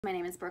My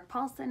name is Brooke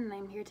Palson, and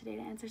I'm here today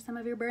to answer some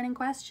of your burning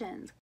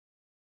questions.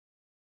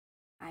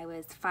 I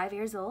was 5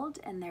 years old,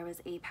 and there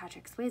was a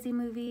Patrick Swayze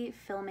movie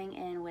filming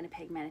in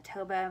Winnipeg,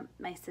 Manitoba.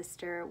 My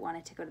sister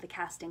wanted to go to the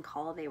casting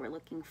call. They were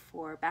looking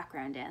for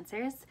background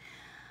dancers.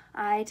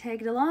 I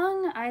tagged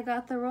along, I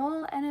got the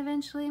role, and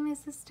eventually my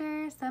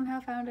sister somehow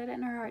found it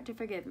in her heart to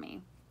forgive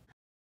me.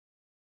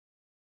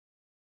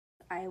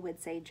 I would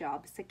say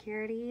job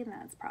security, and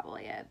that's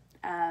probably it.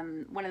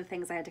 One of the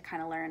things I had to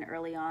kind of learn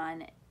early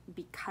on,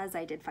 because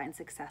I did find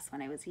success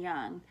when I was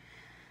young,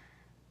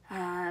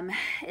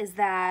 is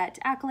that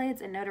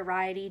accolades and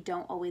notoriety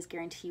don't always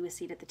guarantee you a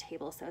seat at the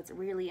table. So it's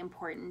really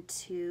important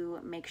to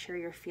make sure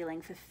you're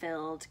feeling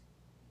fulfilled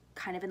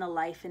kind of in the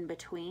life in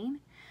between.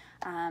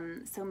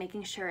 So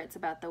making sure it's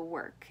about the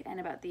work and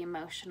about the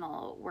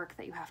emotional work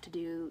that you have to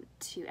do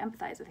to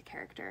empathize with a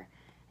character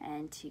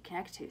and to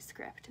connect to a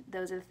script.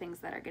 Those are the things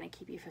that are going to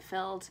keep you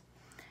fulfilled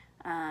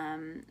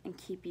and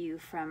keep you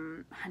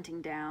from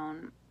hunting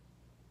down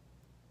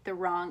the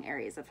wrong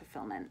areas of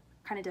fulfillment.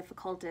 Kind of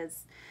difficult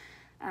is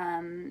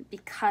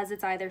because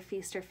it's either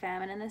feast or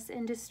famine in this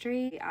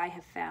industry. I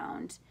have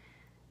found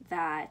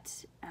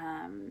that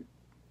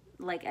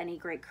like any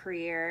great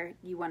career,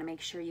 you want to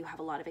make sure you have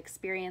a lot of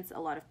experience, a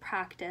lot of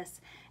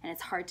practice, and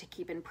it's hard to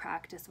keep in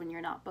practice when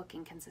you're not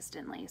booking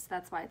consistently. So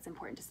that's why it's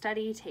important to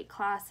study, take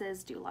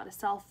classes, do a lot of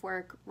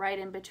self-work, write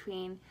in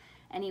between,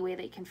 any way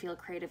that you can feel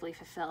creatively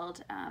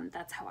fulfilled.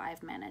 That's how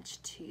I've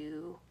managed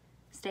to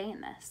stay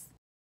in this.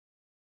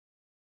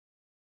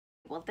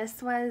 Well,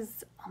 this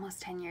was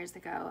almost 10 years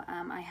ago.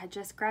 I had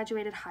just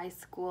graduated high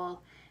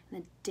school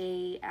the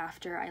day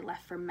after I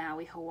left for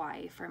Maui,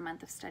 Hawaii for a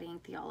month of studying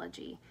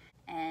theology.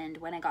 And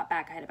when I got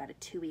back, I had about a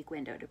 2-week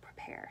window to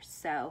prepare.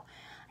 So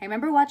I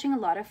remember watching a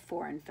lot of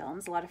foreign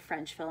films, a lot of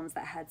French films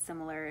that had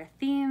similar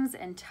themes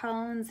and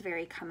tones,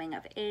 very coming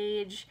of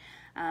age.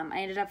 I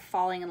ended up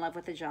falling in love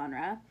with the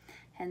genre.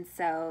 And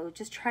so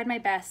just tried my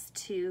best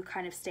to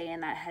kind of stay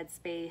in that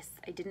headspace.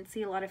 I didn't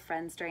see a lot of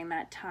friends during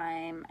that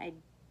time. I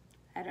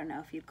don't know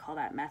if you'd call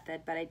that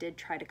method, but I did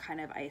try to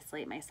kind of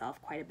isolate myself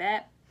quite a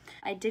bit.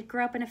 I did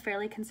grow up in a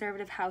fairly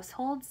conservative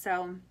household,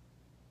 so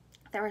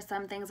there were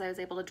some things I was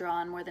able to draw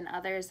on more than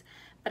others,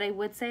 but I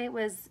would say it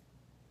was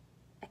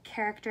a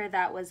character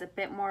that was a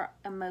bit more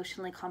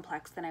emotionally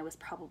complex than I was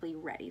probably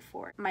ready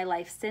for. My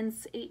life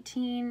since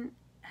 18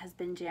 has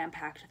been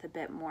jam-packed with a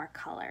bit more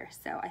color,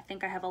 so I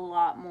think I have a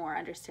lot more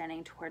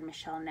understanding toward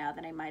Michelle now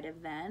than I might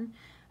have then,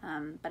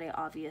 but I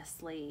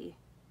obviously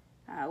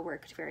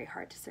worked very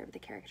hard to serve the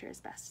character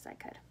as best as I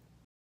could.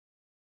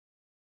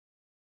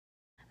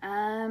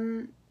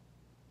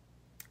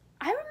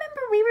 I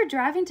remember we were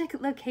driving to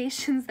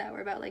locations that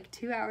were about like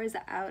 2 hours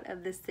out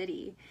of the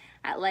city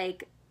at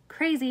like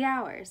crazy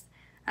hours.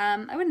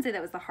 I wouldn't say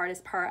that was the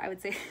hardest part, I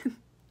would say,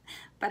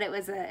 but it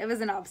was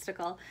an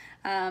obstacle.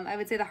 I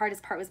would say the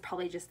hardest part was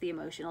probably just the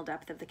emotional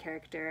depth of the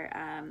character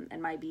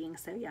and my being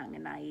so young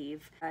and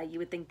naive. You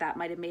would think that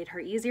might have made her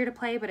easier to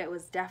play, but it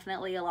was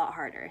definitely a lot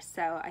harder.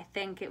 So I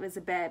think it was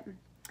a bit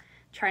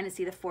trying to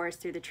see the forest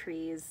through the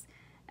trees.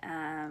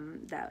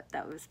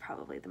 That was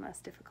probably the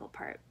most difficult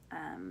part.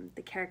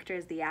 The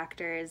characters, the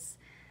actors,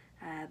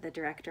 the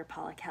director,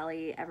 Paula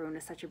Kelly, everyone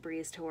was such a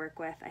breeze to work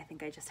with. I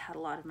think I just had a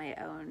lot of my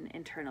own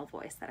internal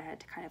voice that I had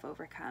to kind of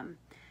overcome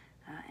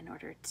in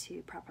order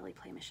to properly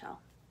play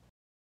Michelle.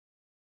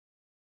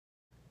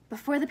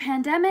 Before the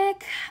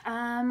pandemic,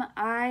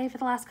 I, for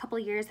the last couple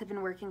of years, have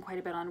been working quite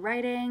a bit on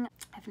writing.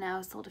 I've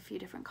now sold a few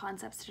different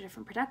concepts to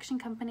different production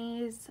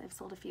companies. I've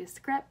sold a few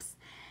scripts,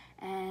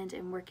 and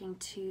am working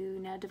to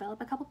now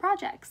develop a couple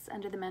projects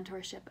under the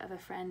mentorship of a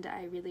friend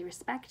I really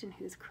respect and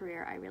whose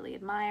career I really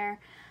admire.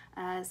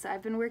 So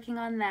I've been working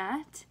on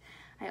that.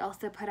 I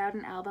also put out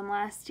an album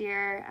last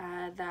year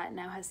that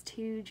now has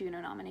 2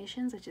 Juno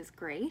nominations, which is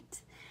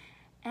great.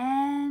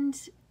 And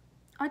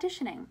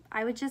auditioning.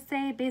 I would just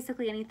say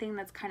basically anything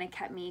that's kind of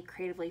kept me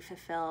creatively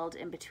fulfilled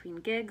in between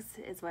gigs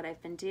is what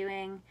I've been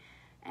doing.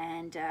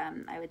 And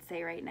I would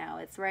say right now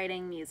it's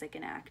writing, music,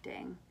 and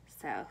acting.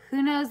 So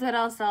who knows what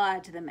else I'll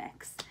add to the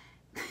mix.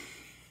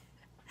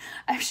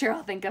 I'm sure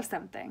I'll think of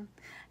something.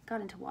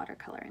 Got into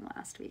watercoloring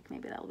last week.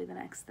 Maybe that'll be the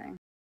next thing.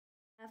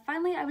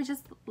 Finally, I would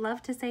just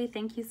love to say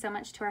thank you so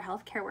much to our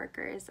healthcare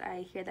workers.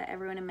 I hear that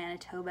everyone in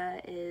Manitoba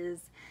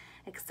is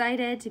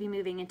excited to be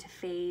moving into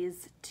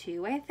phase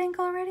 2, I think,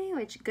 already,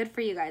 which good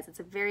for you guys. It's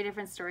a very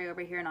different story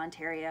over here in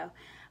Ontario.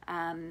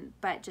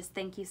 But just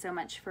thank you so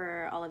much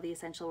for all of the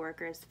essential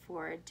workers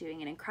for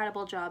doing an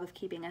incredible job of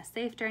keeping us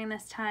safe during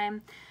this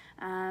time.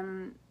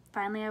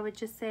 Finally, I would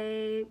just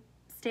say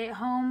stay at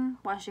home,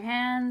 wash your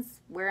hands,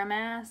 wear a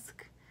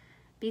mask,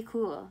 be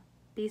cool,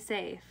 be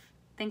safe,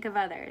 think of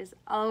others,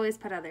 always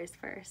put others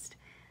first.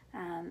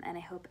 And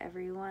I hope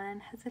everyone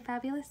has a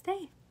fabulous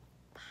day.